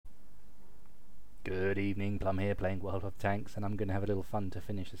Good evening, Plum here playing World of Tanks, and I'm going to have a little fun to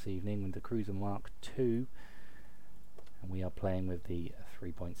finish this evening with the Cruiser Mark II, and we are playing with the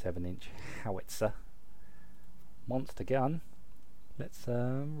 3.7-inch howitzer monster gun. Let's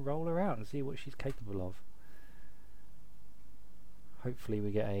roll her out and see what she's capable of. Hopefully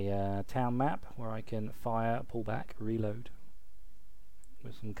we get a town map where I can fire, pull back, reload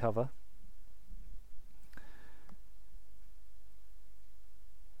with some cover.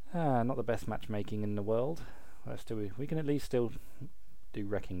 Not the best matchmaking in the world. We can at least still do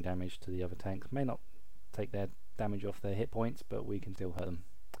wrecking damage to the other tanks. May not take their damage off their hit points, but we can still hurt them.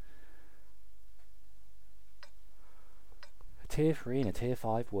 A tier 3 in a tier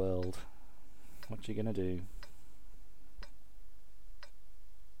 5 world. What you gonna do?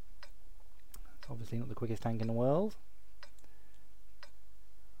 It's obviously not the quickest tank in the world.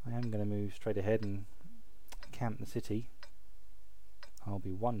 I am gonna move straight ahead and camp the city. I'll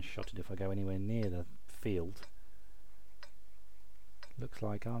be one-shotted if I go anywhere near the field. Looks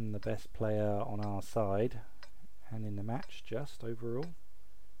like I'm the best player on our side and in the match just overall.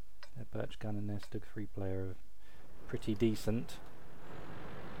 Their Birch gun and their Stug 3 player are pretty decent.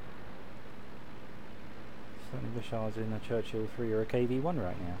 Certainly wish I was in a Churchill 3 or a KV1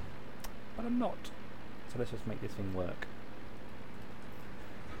 right now, but I'm not. So let's just make this thing work.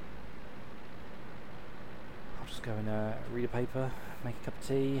 Just go and read a paper, make a cup of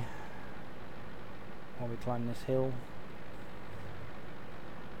tea while we climb this hill.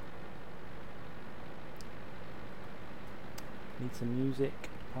 Need some music,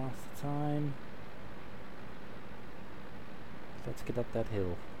 pass the time. Let's get up that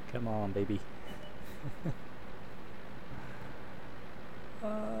hill. Come on, baby.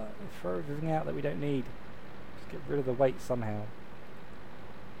 Throw everything out that we don't need. Just get rid of the weight somehow.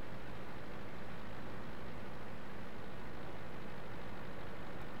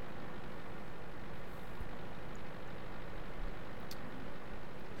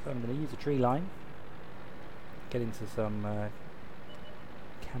 So I'm going to use a tree line, get into some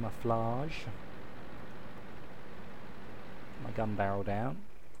camouflage, get my gun barrel down.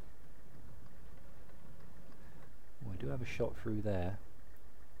 Oh, I do have a shot through there,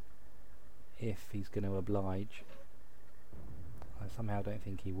 if he's going to oblige. I somehow don't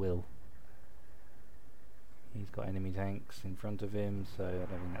think he will. He's got enemy tanks in front of him, so I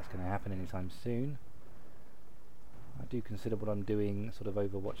don't think that's going to happen anytime soon. I do consider what I'm doing sort of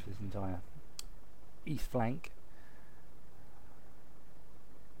Overwatch this entire east flank.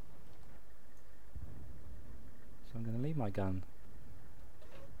 So I'm going to leave my gun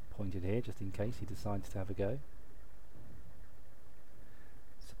pointed here just in case he decides to have a go.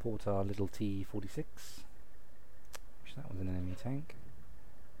 Support our little T-46. Wish that was an enemy tank.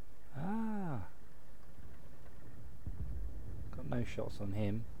 Ah! Got no shots on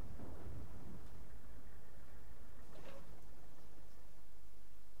him.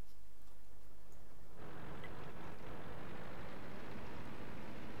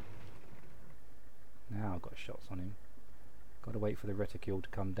 Now I've got shots on him. Got to wait for the reticule to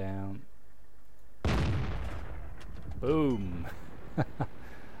come down. Boom!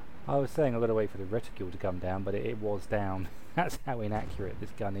 I was saying I've got to wait for the reticule to come down, but it was down. That's how inaccurate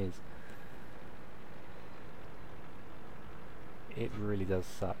this gun is. It really does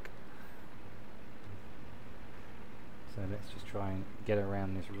suck. So let's just try and get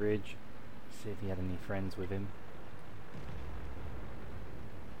around this ridge, see if he had any friends with him.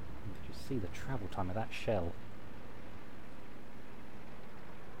 Did you see the travel time of that shell?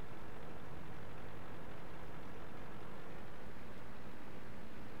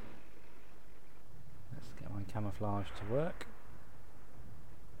 Let's get my camouflage to work.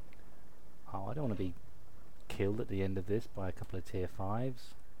 Oh, I don't want to be killed at the end of this by a couple of tier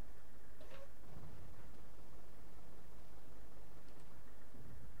 5s.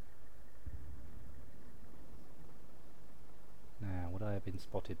 Now, would I have been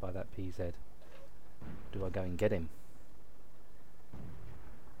spotted by that PZ? Do I go and get him?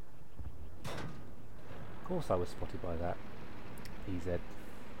 Of course I was spotted by that PZ.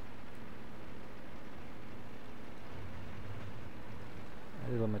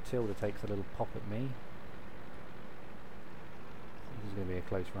 A little Matilda takes a little pop at me. This is going to be a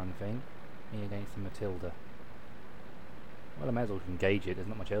close run thing. Me against the Matilda. Well, I may as well engage it. There's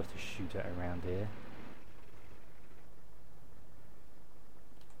not much else to shoot at around here.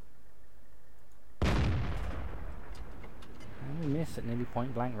 And we miss at nearly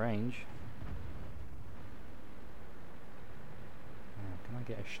point blank range. Now, can I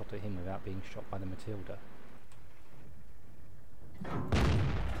get a shot at him without being shot by the Matilda?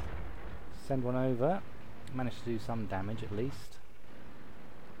 Send one over. Managed to do some damage at least.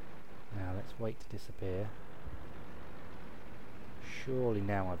 Now let's wait to disappear. Surely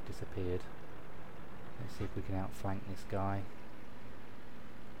now I've disappeared. Let's see if we can outflank this guy.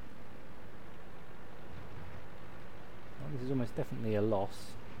 Well, this is almost definitely a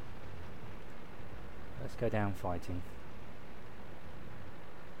loss. Let's go down fighting.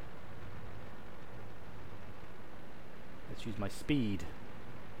 Let's use my speed.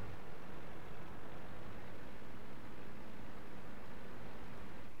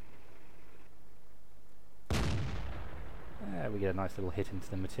 We get a nice little hit into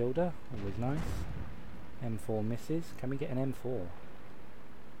the Matilda, always nice. M4 misses. Can we get an M4?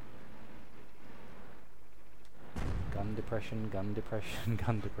 Gun depression, gun depression,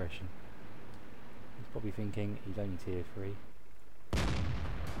 gun depression. He's probably thinking he's only tier 3.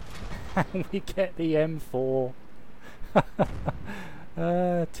 And we get the M4.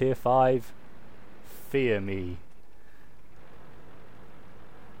 Tier 5. Fear me.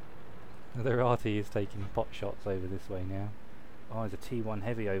 The Arati is taking pot shots over this way now. Oh, there's a T1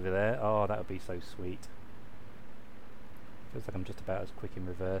 heavy over there. Oh, that would be so sweet. Feels like I'm just about as quick in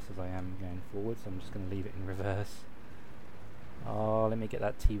reverse as I am going forward, so I'm just going to leave it in reverse. Oh, let me get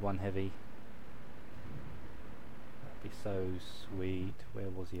that T1 heavy. That'd be so sweet. Where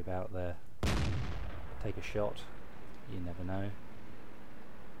was he about there? Take a shot. You never know.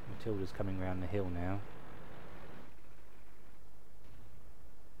 Matilda's coming round the hill now.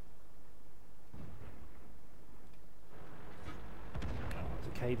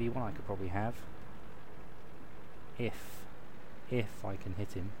 KV1 I could probably have if I can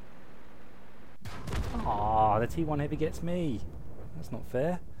hit him. Ah, the T1 heavy gets me. That's not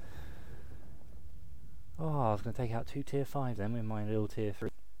fair. Oh, I was going to take out 2 tier 5 then with my little tier 3.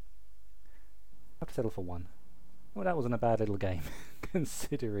 I have to settle for 1. Well, that wasn't a bad little game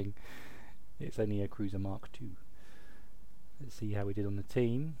considering it's only a Cruiser Mark II. Let's see how we did on the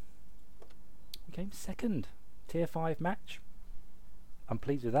team. We came second. Tier 5 match. I'm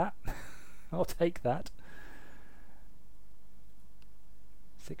pleased with that. I'll take that.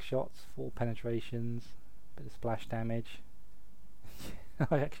 6 shots, 4 penetrations, bit of splash damage.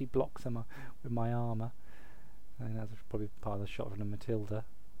 I actually blocked some with my armour. I think that's probably part of the shot from the Matilda.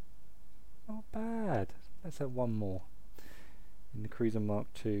 Not bad. Let's have one more. In the Cruiser Mark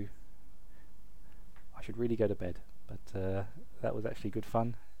II. I should really go to bed, but that was actually good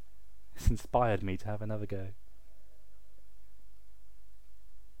fun. It's inspired me to have another go.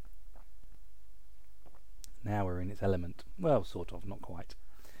 Now we're in its element. Well, sort of, not quite.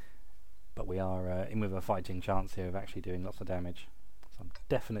 But we are in with a fighting chance here of actually doing lots of damage. So I'm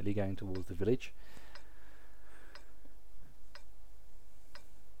definitely going towards the village.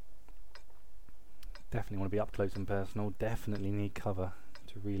 Definitely want to be up close and personal. Definitely need cover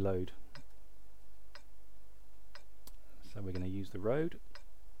to reload. So we're going to use the road.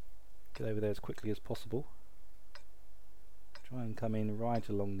 Get over there as quickly as possible. Try and come in right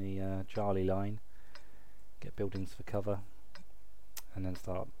along the Charlie line. Get buildings for cover, and then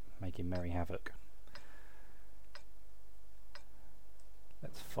start making merry havoc.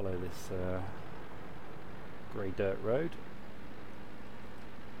 Let's follow this grey dirt road.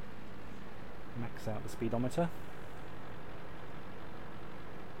 Max out the speedometer.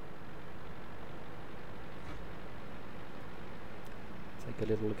 Take a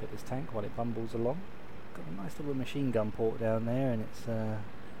little look at this tank while it bumbles along. Got a nice little machine gun port down there, and it's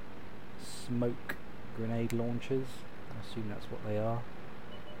smoke grenade launchers. I assume that's what they are.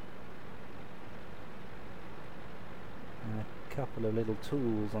 And a couple of little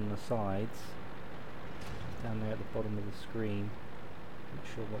tools on the sides down there at the bottom of the screen. Not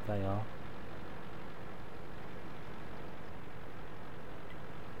sure what they are.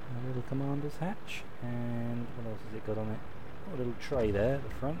 A little commander's hatch, and what else has it got on it? Got a little tray there at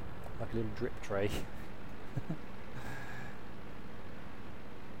the front, like a little drip tray.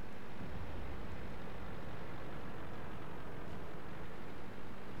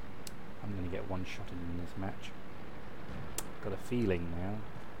 I'm going to get one shot in this match. Got a feeling now.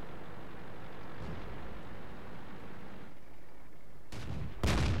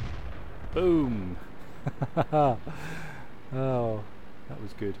 Boom! Oh, that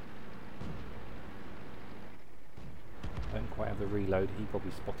was good. Don't quite have the reload. He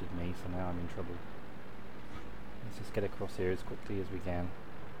probably spotted me, so now I'm in trouble. Let's just get across here as quickly as we can.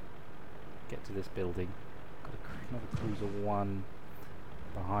 Get to this building. Got another Cruiser 1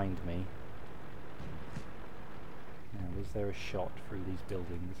 behind me. Now, is there a shot through these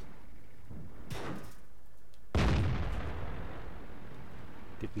buildings?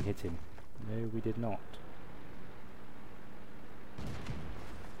 Did we hit him? No, we did not.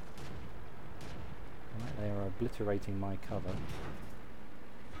 Right, they are obliterating my cover.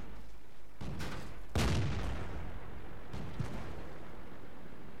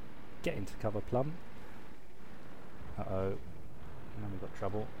 get into cover, Plum. Uh-oh. Now we've got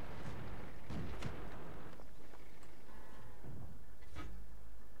trouble.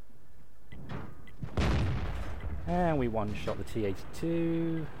 And we one-shot the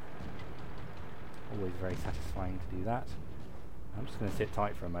T-82. Always very satisfying to do that. I'm just going to sit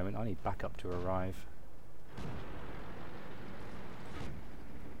tight for a moment. I need backup to arrive.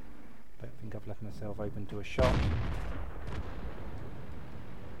 Don't think I've left myself open to a shot.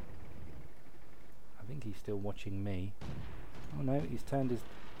 I think he's still watching me. Oh no, he's turned his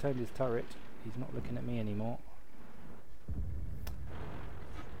turret. He's not looking at me anymore.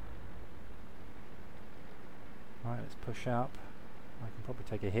 Right, let's push up. I can probably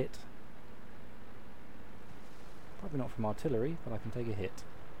take a hit. Probably not from artillery, but I can take a hit.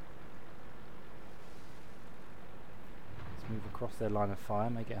 Let's move across their line of fire,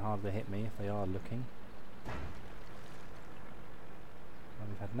 make it harder to hit me if they are looking. Well,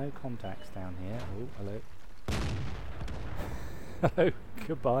 we've had no contacts down here. Oh, hello. Hello,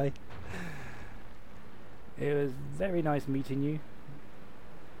 goodbye. It was very nice meeting you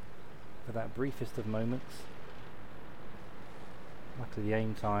for that briefest of moments. Luckily the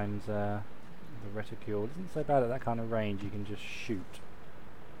aim times, the reticule isn't so bad at that kind of range. You can just shoot.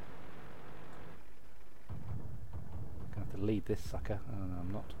 I'm going to have to lead this sucker. Oh no,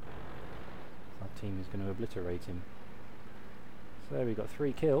 I'm not. Our team is going to obliterate him. So we got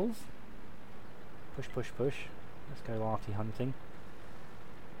 3 kills. Push, push, push. Let's go arty hunting.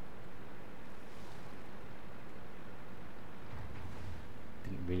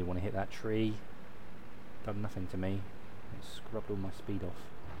 Didn't really want to hit that tree. Done nothing to me. It scrubbed all my speed off.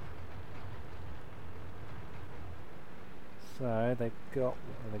 So they've got,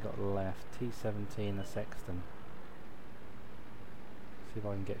 what have they got left? T-70, the Sexton. See if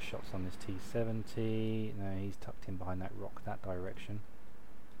I can get shots on this T-70. No, he's tucked in behind that rock that direction.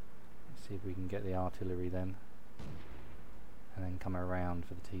 Let's see if we can get the artillery then. And then come around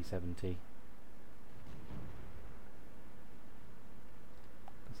for the T-70.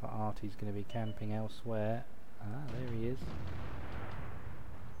 Looks like Artie's going to be camping elsewhere. Ah, there he is.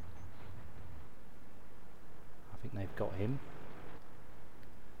 I think they've got him.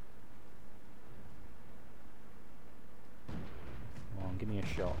 Come on, give me a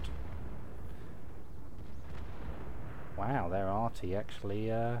shot. Wow, their Artie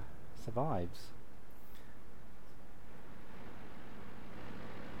actually survives.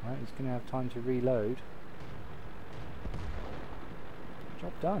 Right, he's going to have time to reload.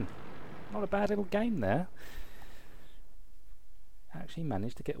 Job done. Not a bad little game there. Actually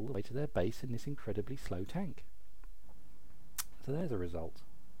managed to get all the way to their base in this incredibly slow tank. So there's a result.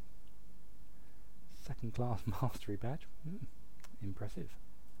 Second class mastery badge. Impressive.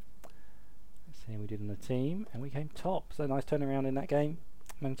 Let's see how we did on the team, and we came top. So nice turnaround in that game.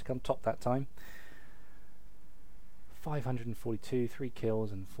 Managed to come top that time. 542, 3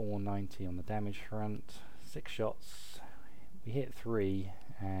 kills and 490 on the damage front. 6 shots. We hit 3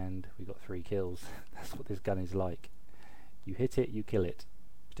 and we got 3 kills. That's what this gun is like. You hit it, you kill it.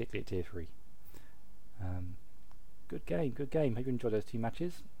 Particularly at tier 3. Good game, good game. Hope you enjoyed those 2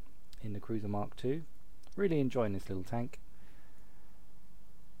 matches in the Cruiser Mark II. Really enjoying this little tank.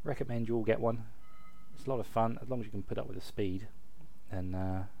 Recommend you all get one. It's a lot of fun, as long as you can put up with the speed. And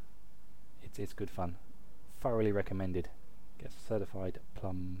it's good fun. Thoroughly recommended. Get certified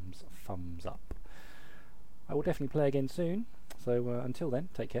Plum's thumbs up. I will definitely play again soon. So until then,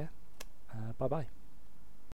 take care. Bye bye.